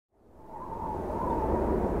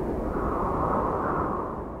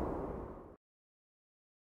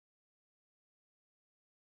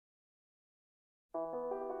I'll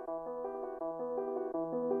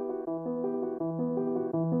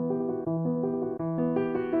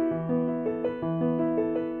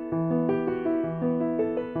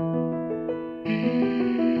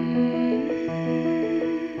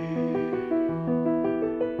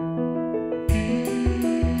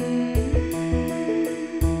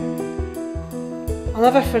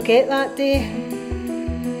never forget that day.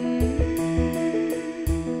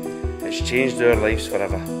 It's changed our lives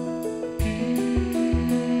forever.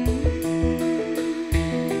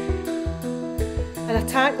 An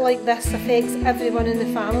attack like this affects everyone in the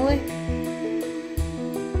family.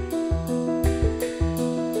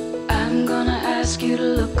 I'm gonna ask you to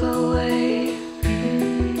look away.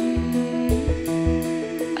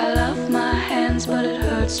 I love my hands, but it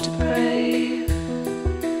hurts to pray.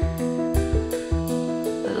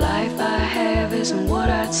 The life I have isn't what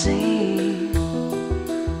I'd seen.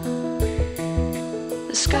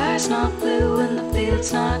 The sky's not blue and the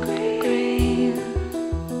field's not green.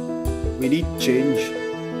 We need change.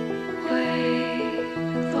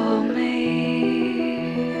 Wait for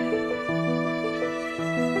me.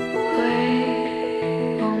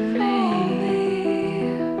 Wait for me.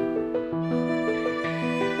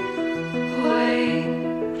 Wait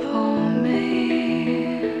for me.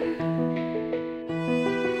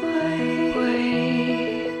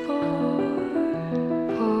 Wait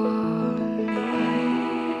for me.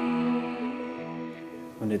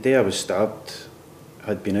 On the day I was stabbed,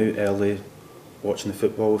 I'd been out early watching the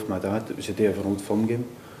football with my dad. It was the day of an old firm game.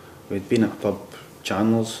 We'd been at a pub,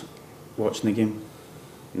 Chandler's, watching the game.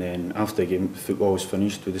 And then after the game, the football was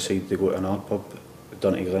finished, we decided to go to another pub,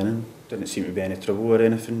 Dunbartonshire. Didn't seem to be any trouble or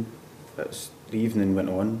anything. The evening went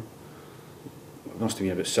on. It must have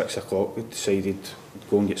been about 6 o'clock. We decided to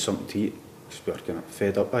go and get something to eat, because we were kind of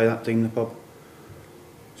fed up by that time in the pub.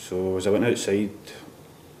 So as I went outside,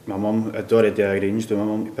 my mum had already arranged with my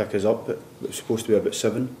mum to pick us up, but it was supposed to be about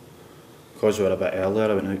 7. Because we were a bit earlier,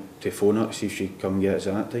 I went out to phone her to see if she'd come and get us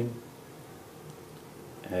at that time.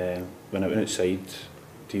 When I went outside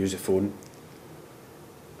to use the phone,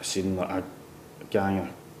 I seen like a gang of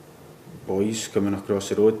boys coming across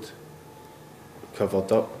the road,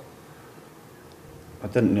 covered up. I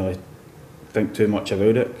didn't really think too much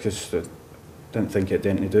about it, because I didn't think it had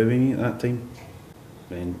anything to do with me at that time.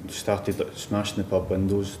 Then started like, smashing the pub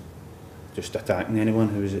windows, just attacking anyone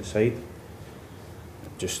who was outside.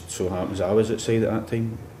 It just so happens I was outside at that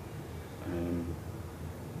time.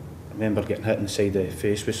 I remember getting hit in the side of the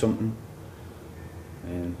face with something,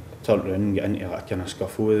 and I turned around and got into like a kind of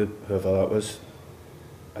scuffle with whoever that was.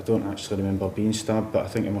 I don't actually remember being stabbed, but I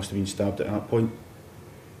think I must have been stabbed at that point.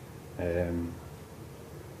 It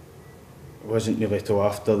wasn't really till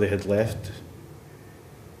after they had left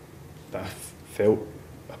that I felt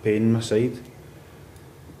a pain in my side.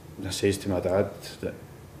 And I says to my dad that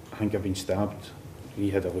I think I've been stabbed. He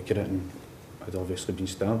had a look at it and I'd obviously been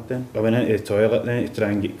stabbed then. I went into the toilet then to try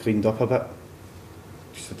and get cleaned up a bit.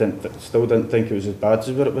 Just I still didn't think it was as bad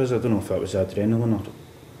as what it was. I don't know if that was adrenaline or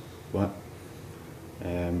what.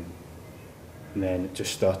 And then it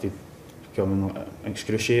just started becoming like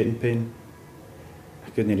excruciating pain.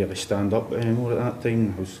 I couldn't really stand up anymore at that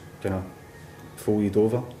time. I was kind of folded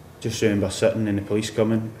over. Just remember sitting and the police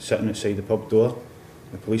coming, sitting outside the pub door.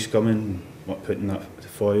 The police coming, putting that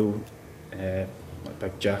foil, like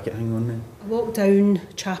big jacket thing on there. I walked down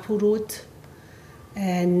Chapel Road,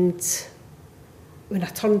 and when I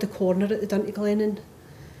turned the corner at the Dunbartonshire,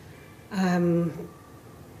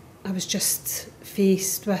 I was just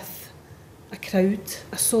faced with a crowd.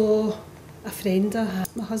 I saw a friend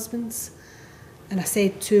of my husband's, and I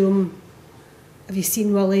said to him, "Have you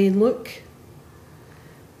seen Willie and Luke?"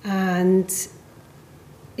 And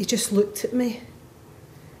he just looked at me,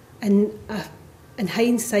 and in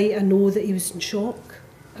hindsight I know that he was in shock.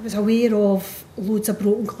 I was aware of loads of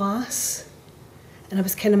broken glass, and I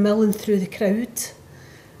was kind of milling through the crowd,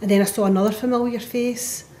 and then I saw another familiar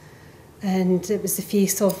face, and it was the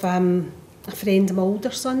face of a friend of my older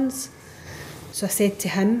son's. So I said to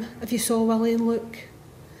him, "Have you saw Willie and Luke?"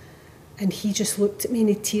 And he just looked at me and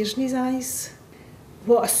he had tears in his eyes.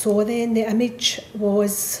 What I saw then, the image,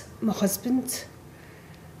 was my husband,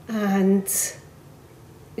 and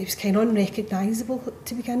he was kind of unrecognisable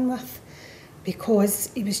to begin with, because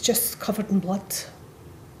he was just covered in blood,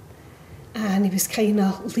 and he was kind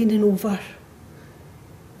of leaning over,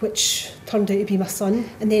 which turned out to be my son.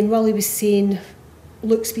 And then Willie was saying,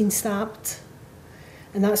 "Luke's been stabbed,"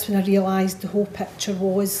 and that's when I realised the whole picture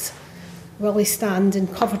was Willie standing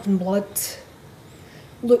covered in blood,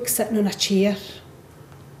 Luke sitting on a chair,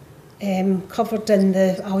 covered in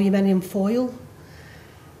the aluminium foil,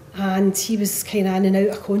 and he was kind of in and out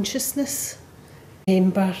of consciousness. I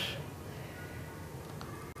remember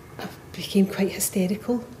I became quite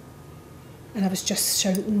hysterical and I was just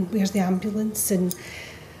shouting, "Where's the ambulance?" And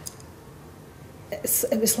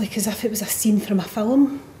it was like as if it was a scene from a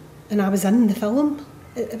film and I was in the film.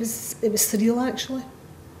 It was surreal, actually.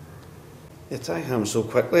 The attack happened so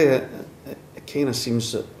quickly, it kind of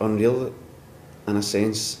seems unreal in a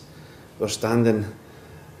sense. We're standing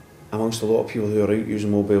amongst a lot of people who are out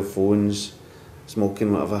using mobile phones,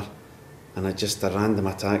 smoking, whatever, and just a random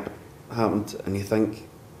attack happened, and you think,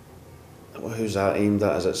 well, who's that aimed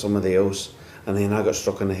at? Is it somebody else? And then I got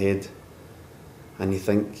struck in the head, and you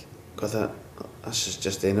think, God, this is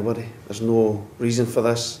just anybody. There's no reason for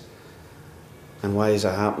this, and why is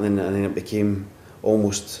it happening? And then it became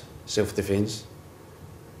almost self-defence.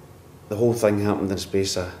 The whole thing happened in a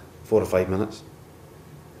space of 4 or 5 minutes.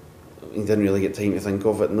 You didn't really get time to think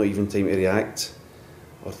of it, not even time to react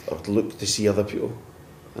or to look to see other people.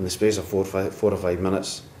 In the space of 4 or 5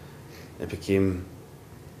 minutes, it became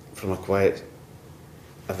from a quiet,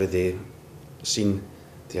 everyday scene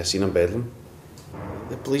to a scene in Bedlam.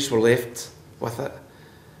 The police were left with it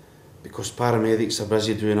because paramedics are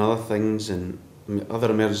busy doing other things and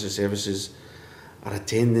other emergency services are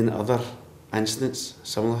attending other incidents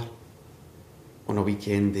similar on a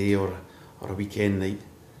weekend day or a weekend night.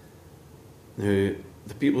 Now,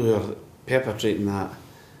 the people who are perpetrating that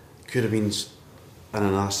could have been in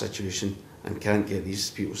another situation and can't get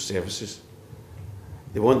these people's services.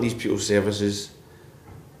 They want these people's services,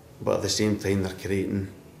 but at the same time they're creating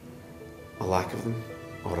a lack of them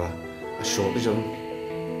or a shortage of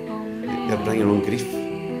them. They're bringing on grief,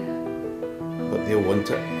 but they'll want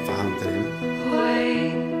it if it happened to them.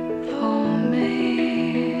 Wait for me.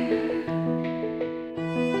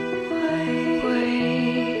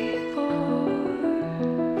 Wait for me.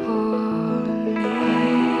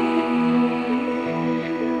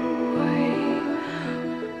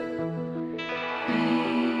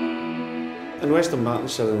 In West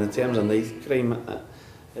Dunbartonshire, in terms of knife crime,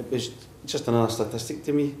 it was just another statistic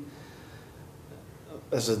to me.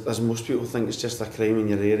 As most people think it's just a crime in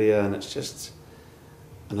your area, and it's just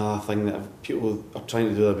another thing that people are trying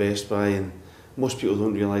to do their best by, and most people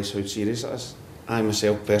don't realise how serious it is. I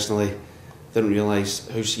myself personally didn't realise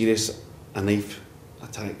how serious a knife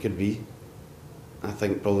attack could be. I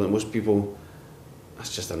think probably most people,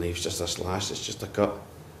 it's just a knife, it's just a slash, it's just a cut.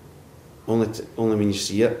 Only when you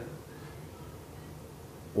see it,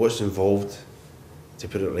 what's involved to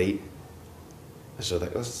put it right is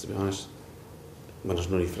ridiculous, to be honest, when there's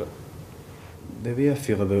no need for it. The way I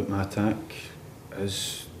feel about my attack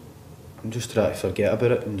is I'm just trying to forget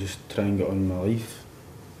about it and just try and get on with my life.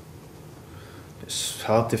 It's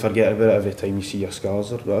hard to forget about it every time you see your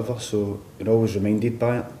scars or whatever, so you're always reminded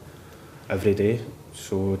by it every day.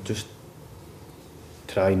 So just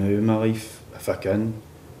try now in my life, if I can,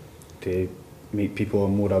 to make people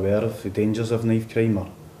more aware of the dangers of knife crime, or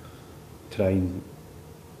try and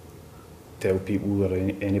tell people or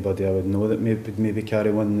anybody I would know that would maybe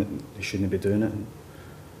carry one that they shouldn't be doing it, and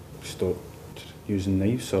stop using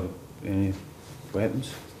knives or any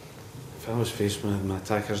weapons. If I was faced with my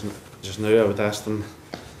attackers just now, I would ask them,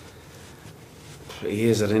 A,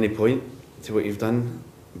 is there any point to what you've done?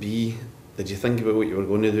 B, did you think about what you were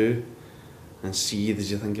going to do? And C, did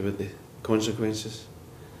you think about the consequences?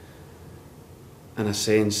 In a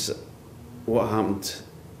sense, what happened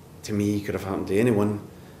to me could have happened to anyone,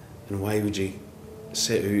 and why would you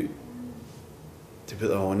set out to put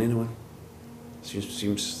that on anyone?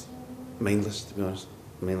 Seems mindless, to be honest,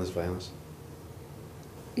 mindless violence.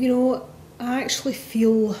 You know, I actually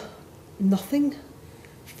feel nothing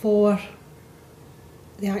for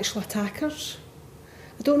the actual attackers.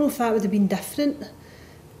 I don't know if that would have been different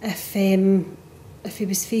if he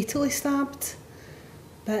was fatally stabbed,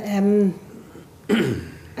 but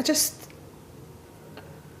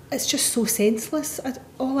it's just so senseless.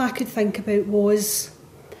 All I could think about was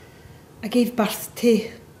I gave birth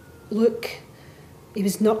to Luke. He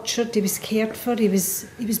was nurtured, he was cared for, he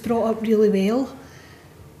was brought up really well,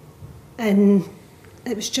 and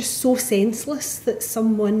it was just so senseless that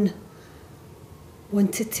someone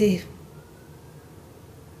wanted to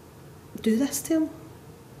do this to him.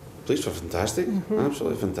 Police were fantastic,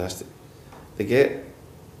 absolutely fantastic. They get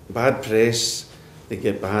bad press, they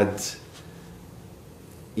get bad...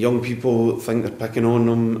 Young people think they're picking on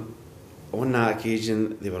them. On that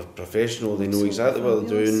occasion, they were professional, they know exactly what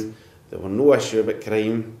they're doing. There were no issue about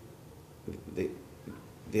crime.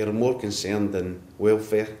 They are more concerned than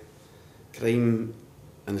welfare. Crime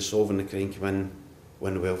and the solving the crime came in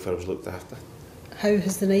when the welfare was looked after. How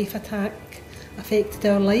has the knife attack affected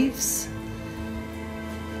our lives?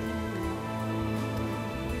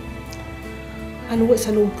 I know it's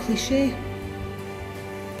an old cliche,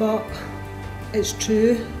 but it's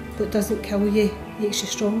true. What doesn't kill you makes you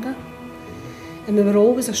stronger. And we were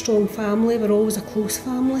always a strong family, we were always a close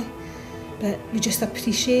family, but we just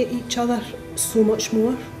appreciate each other so much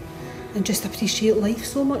more and just appreciate life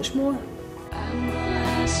so much more. I'm gonna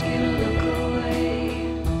ask you to look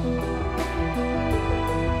away.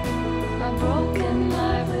 A broken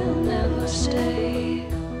life will never stay.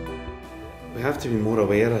 We have to be more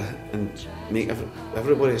aware and make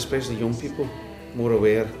everybody, especially young people, more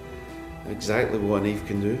aware of exactly what a knife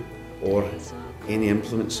can do, or any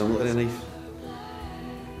implement similar to a knife.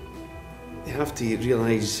 They have to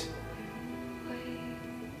realise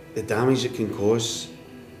the damage it can cause,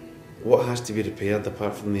 what has to be repaired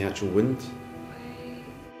apart from the actual wound.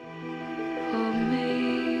 For me,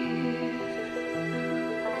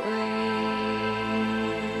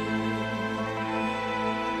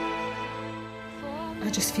 I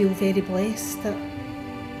just feel very blessed that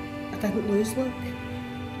I didn't lose Luke.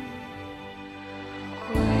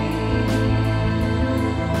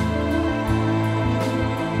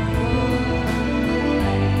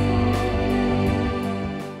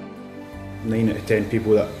 Nine out of 10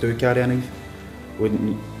 people that do carry a knife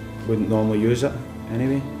wouldn't normally use it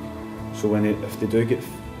anyway. So if they do get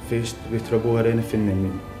faced with trouble or anything, then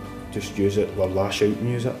they just use it or lash out and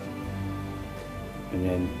use it, and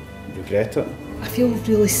then regret it. I feel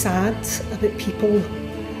really sad about people,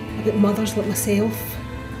 about mothers like myself,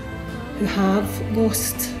 who have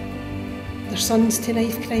lost their sons to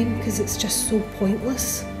knife crime, because it's just so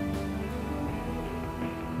pointless.